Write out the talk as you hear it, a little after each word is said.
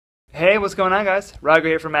Hey, what's going on, guys? Roger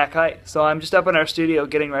here from Kite. So I'm just up in our studio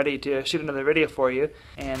getting ready to shoot another video for you.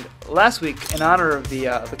 And last week, in honor of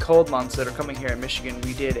the cold months that are coming here in Michigan,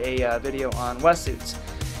 we did a video on wetsuits.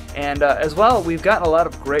 And as well, we've gotten a lot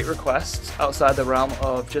of great requests outside the realm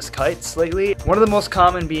of just kites lately. One of the most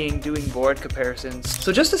common being doing board comparisons.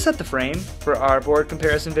 So just to set the frame for our board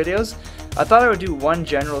comparison videos, I thought I would do one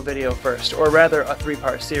general video first, or rather a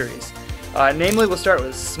three-part series. Namely, we'll start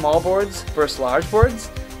with small boards versus large boards.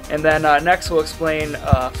 And then next we'll explain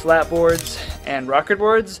flat boards and rocker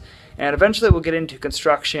boards, and eventually we'll get into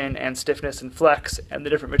construction and stiffness and flex and the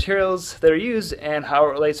different materials that are used and how it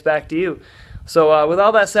relates back to you. So with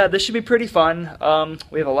all that said, this should be pretty fun.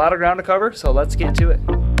 We have a lot of ground to cover, so let's get to it.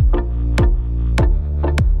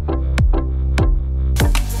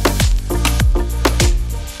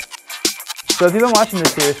 So if you've been watching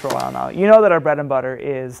this series for a while now, you know that our bread and butter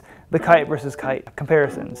is the kite versus kite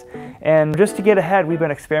comparisons. And just to get ahead, we've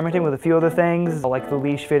been experimenting with a few other things, like the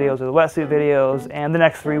leash videos or the wetsuit videos, and the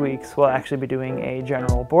next 3 weeks we'll actually be doing a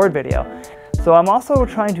general board video. So I'm also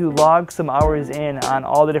trying to log some hours in on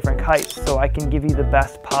all the different kites so I can give you the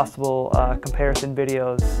best possible comparison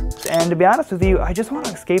videos. And to be honest with you, I just want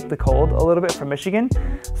to escape the cold a little bit from Michigan.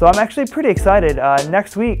 So I'm actually pretty excited.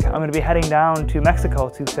 Next week I'm going to be heading down to Mexico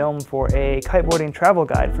to film for a kiteboarding travel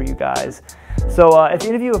guide for you guys. So if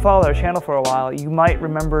any of you have followed our channel for a while, you might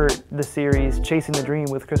remember the series Chasing the Dream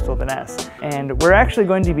with Crystal Vaness. And we're actually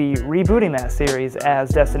going to be rebooting that series as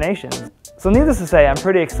Destinations. So needless to say, I'm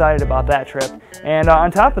pretty excited about that trip. And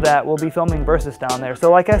on top of that, we'll be filming Versus down there.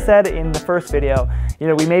 So like I said in the first video,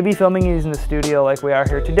 we may be filming these in the studio like we are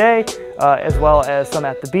here today, as well as some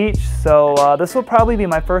at the beach. So this will probably be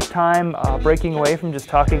my first time breaking away from just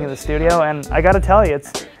talking in the studio. And I gotta tell you,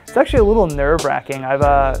 it's actually a little nerve-wracking.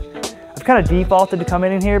 I've kind of defaulted to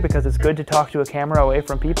coming in here because it's good to talk to a camera away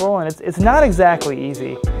from people, and it's not exactly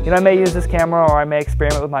easy. I may use this camera or I may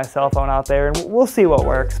experiment with my cell phone out there, and we'll see what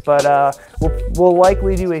works, but we'll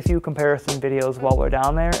likely do a few comparison videos while we're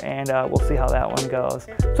down there, and we'll see how that one goes.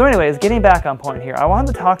 So anyways, getting back on point here, I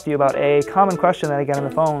wanted to talk to you about a common question that I get on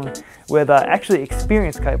the phone with actually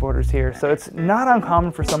experienced kiteboarders here. So it's not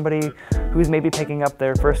uncommon for somebody who's maybe picking up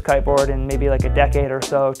their first kiteboard in maybe like a decade or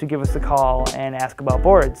so to give us a call and ask about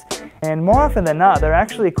boards. And more often than not, they're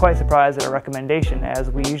actually quite surprised at our recommendation, as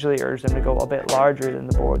we usually urge them to go a bit larger than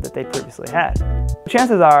the board that they previously had.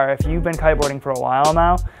 Chances are, if you've been kiteboarding for a while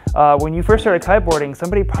now, when you first started kiteboarding,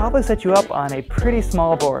 somebody probably set you up on a pretty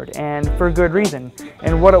small board, and for good reason.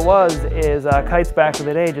 And what it was is kites back in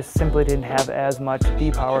the day just simply didn't have as much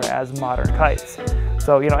D-power as modern kites.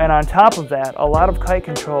 So, and on top of that, a lot of kite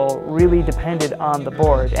control really depended on the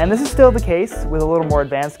board. And this is still the case with a little more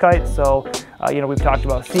advanced kites. So, we've talked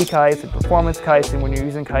about sea kites and performance kites, and when you're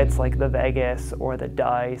using kites like the Vegas or the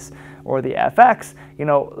Dice or the FX,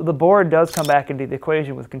 the board does come back into the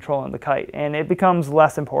equation with controlling the kite. And it becomes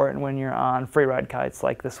less important when you're on freeride kites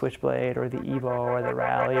like the Switchblade or the Evo or the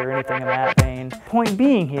Rally or anything in that vein. Point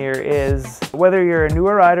being here is, whether you're a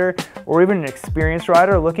newer rider or even an experienced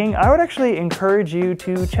rider looking, I would actually encourage you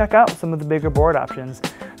to check out some of the bigger board options.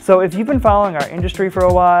 So if you've been following our industry for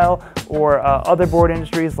a while, or other board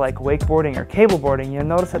industries like wakeboarding or cableboarding, you'll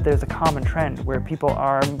notice that there's a common trend where people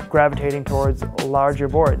are gravitating towards larger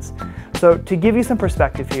boards. So to give you some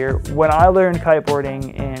perspective here, when I learned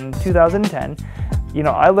kiteboarding in 2010,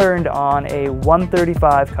 I learned on a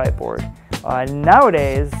 135 kiteboard.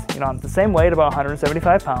 Nowadays, I'm the same weight, about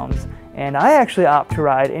 175 pounds, and I actually opt to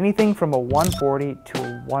ride anything from a 140 to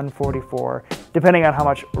a 144, depending on how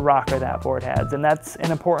much rocker that board has. And that's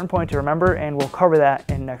an important point to remember, and we'll cover that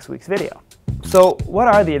in next week's video. So what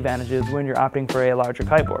are the advantages when you're opting for a larger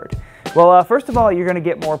kiteboard? Well, first of all, you're going to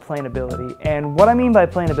get more planability. And what I mean by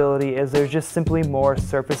planability is there's just simply more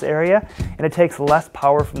surface area, and it takes less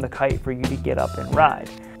power from the kite for you to get up and ride.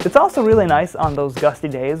 It's also really nice on those gusty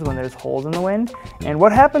days when there's holes in the wind. And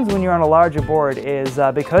what happens when you're on a larger board is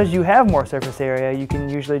because you have more surface area, you can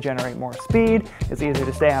usually generate more speed. It's easier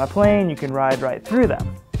to stay on a plane. You can ride right through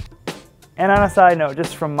them. And on a side note,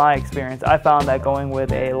 just from my experience, I found that going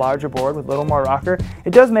with a larger board with a little more rocker, it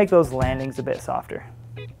does make those landings a bit softer.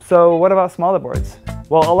 So what about smaller boards?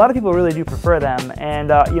 Well, a lot of people really do prefer them, and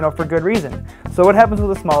for good reason. So what happens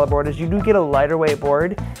with a smaller board is you do get a lighter weight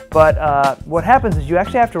board, but what happens is you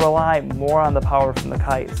actually have to rely more on the power from the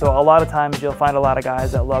kite. So a lot of times you'll find a lot of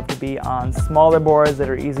guys that love to be on smaller boards that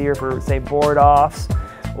are easier for, say, board offs,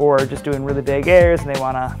 or just doing really big airs, and they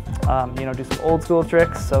want to do some old school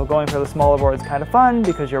tricks. So going for the smaller board is kind of fun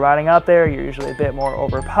because you're riding out there, you're usually a bit more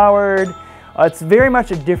overpowered. It's very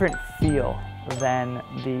much a different feel than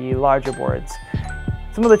the larger boards.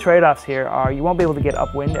 Some of the trade-offs here are you won't be able to get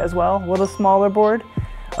upwind as well with a smaller board.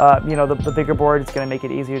 The bigger board is going to make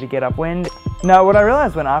it easier to get upwind. Now, what I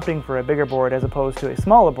realized when opting for a bigger board as opposed to a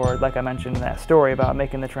smaller board, like I mentioned in that story about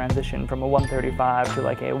making the transition from a 135 to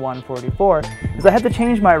like a 144, is I had to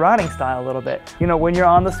change my riding style a little bit. When you're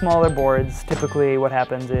on the smaller boards, typically what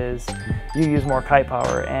happens is you use more kite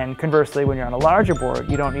power, and conversely, when you're on a larger board,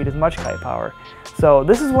 you don't need as much kite power. So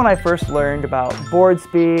this is when I first learned about board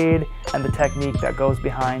speed and the technique that goes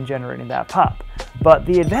behind generating that pop. But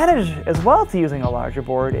the advantage as well to using a larger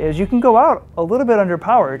board is you can go out a little bit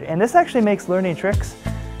underpowered, and this actually makes learning tricks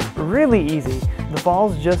really easy. The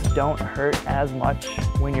falls just don't hurt as much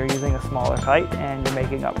when you're using a smaller kite and you're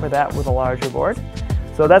making up for that with a larger board.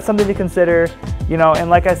 So that's something to consider, and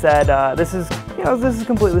like I said, this is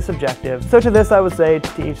completely subjective. So to this I would say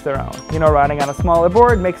to each their own. Riding on a smaller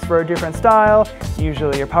board makes for a different style.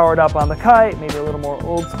 Usually you're powered up on the kite, maybe a little more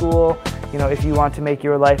old school. If you want to make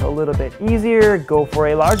your life a little bit easier, go for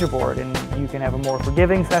a larger board and you can have a more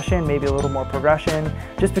forgiving session, maybe a little more progression,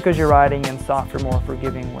 just because you're riding in softer, more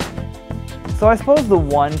forgiving wind. So I suppose the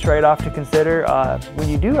one trade-off to consider when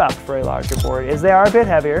you do opt for a larger board is they are a bit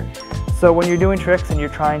heavier. So when you're doing tricks and you're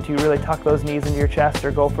trying to really tuck those knees into your chest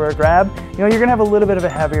or go for a grab, you're going to have a little bit of a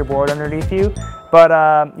heavier board underneath you. But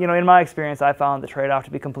in my experience, I found the trade-off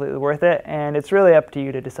to be completely worth it, and it's really up to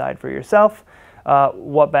you to decide for yourself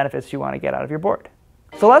what benefits you want to get out of your board.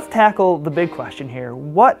 So let's tackle the big question here.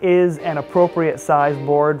 What is an appropriate size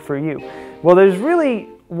board for you? Well, there's really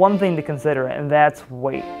one thing to consider, and that's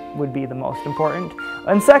weight would be the most important.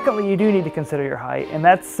 And secondly, you do need to consider your height, and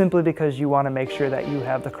that's simply because you want to make sure that you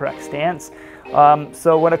have the correct stance.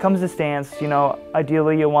 So when it comes to stance,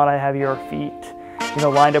 ideally you want to have your feet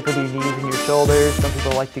lined up with your knees and your shoulders. Some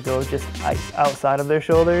people like to go just outside of their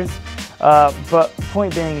shoulders. But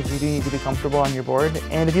point being is you do need to be comfortable on your board.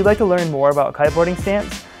 And if you'd like to learn more about kiteboarding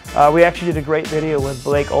stance, we actually did a great video with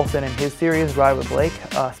Blake Olson in his series, Ride with Blake,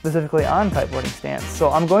 specifically on kiteboarding stance. So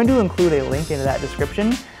I'm going to include a link into that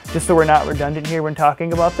description, just so we're not redundant here when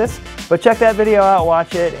talking about this. But check that video out,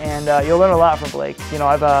 watch it, and you'll learn a lot from Blake.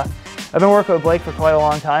 I've been working with Blake for quite a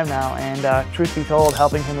long time now, and truth be told,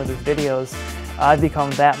 helping him with his videos, I've become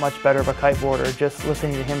that much better of a kiteboarder just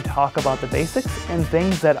listening to him talk about the basics and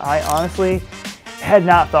things that I honestly had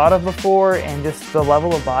not thought of before, and just the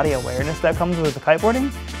level of body awareness that comes with the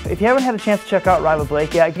kiteboarding. If you haven't had a chance to check out Ride with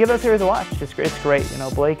Blake yet, give that series a watch. It's great.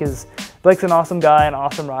 Blake's an awesome guy, an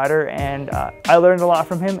awesome rider, and I learned a lot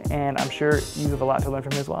from him, and I'm sure you have a lot to learn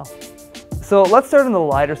from him as well. So let's start on the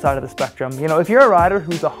lighter side of the spectrum. If you're a rider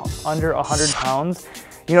who's under 100 pounds,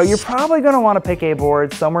 you're probably going to want to pick a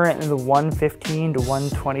board somewhere in the 115 to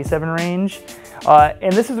 127 range.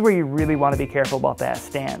 And this is where you really want to be careful about that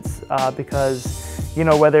stance because,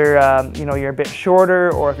 whether you're a bit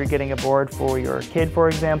shorter or if you're getting a board for your kid, for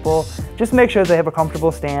example, just make sure they have a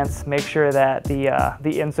comfortable stance. Make sure that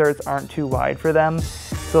the inserts aren't too wide for them.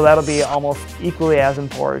 So that'll be almost equally as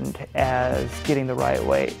important as getting the right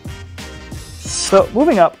weight. So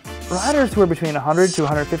moving up, riders who are between 100 to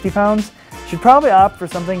 150 pounds should probably opt for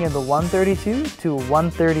something in the 132 to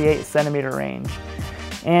 138 centimeter range.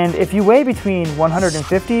 And if you weigh between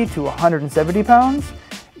 150 to 170 pounds,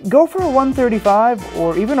 go for a 135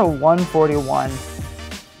 or even a 141.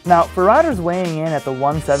 Now, for riders weighing in at the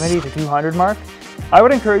 170 to 200 mark, I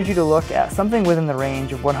would encourage you to look at something within the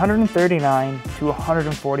range of 139 to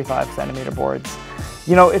 145 centimeter boards.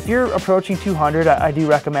 If you're approaching 200, I do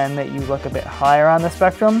recommend that you look a bit higher on the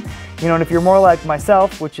spectrum. And if you're more like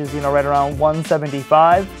myself, which is, right around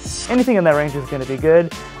 175, anything in that range is going to be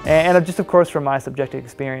good. And just, of course, from my subjective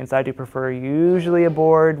experience, I do prefer usually a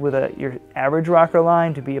board with your average rocker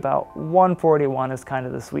line to be about 141 is kind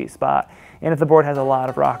of the sweet spot. And if the board has a lot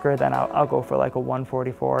of rocker, then I'll go for like a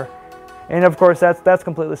 144. And of course, that's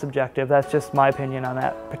completely subjective. That's just my opinion on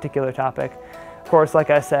that particular topic. Of course, like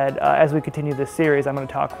I said, as we continue this series, I'm going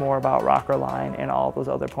to talk more about rocker line and all those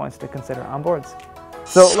other points to consider on boards.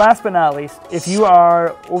 So last but not least, if you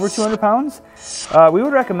are over 200 pounds, we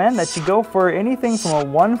would recommend that you go for anything from a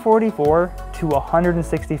 144 to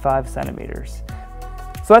 165 centimeters.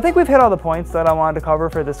 So I think we've hit all the points that I wanted to cover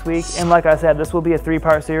for this week. And like I said, this will be a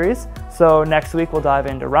 3-part series. So next week we'll dive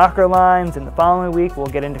into rocker lines, and the following week we'll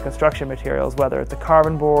get into construction materials, whether it's a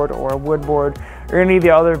carbon board or a wood board or any of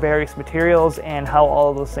the other various materials and how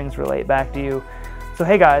all of those things relate back to you. So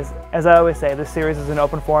hey guys, as I always say, this series is an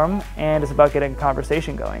open forum and it's about getting a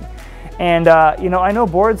conversation going. And I know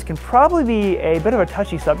boards can probably be a bit of a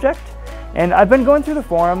touchy subject, and I've been going through the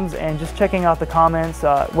forums and just checking out the comments,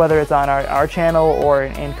 whether it's on our channel or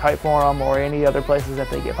in Kite Forum or any other places that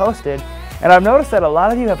they get posted. And I've noticed that a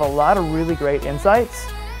lot of you have a lot of really great insights.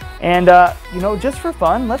 And just for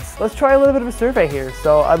fun, let's try a little bit of a survey here.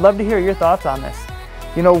 So I'd love to hear your thoughts on this.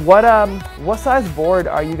 You know, what size board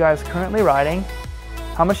are you guys currently riding?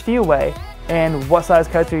 How much do you weigh? And what size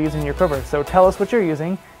kites are you using in your quiver? So tell us what you're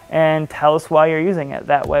using and tell us why you're using it.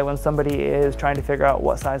 That way when somebody is trying to figure out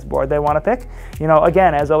what size board they want to pick, you know,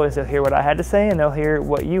 again, as always, they'll hear what I had to say and they'll hear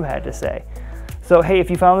what you had to say. So hey, if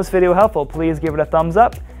you found this video helpful, please give it a thumbs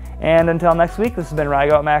up. And until next week, this has been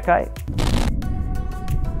Rygo at Matt Kite.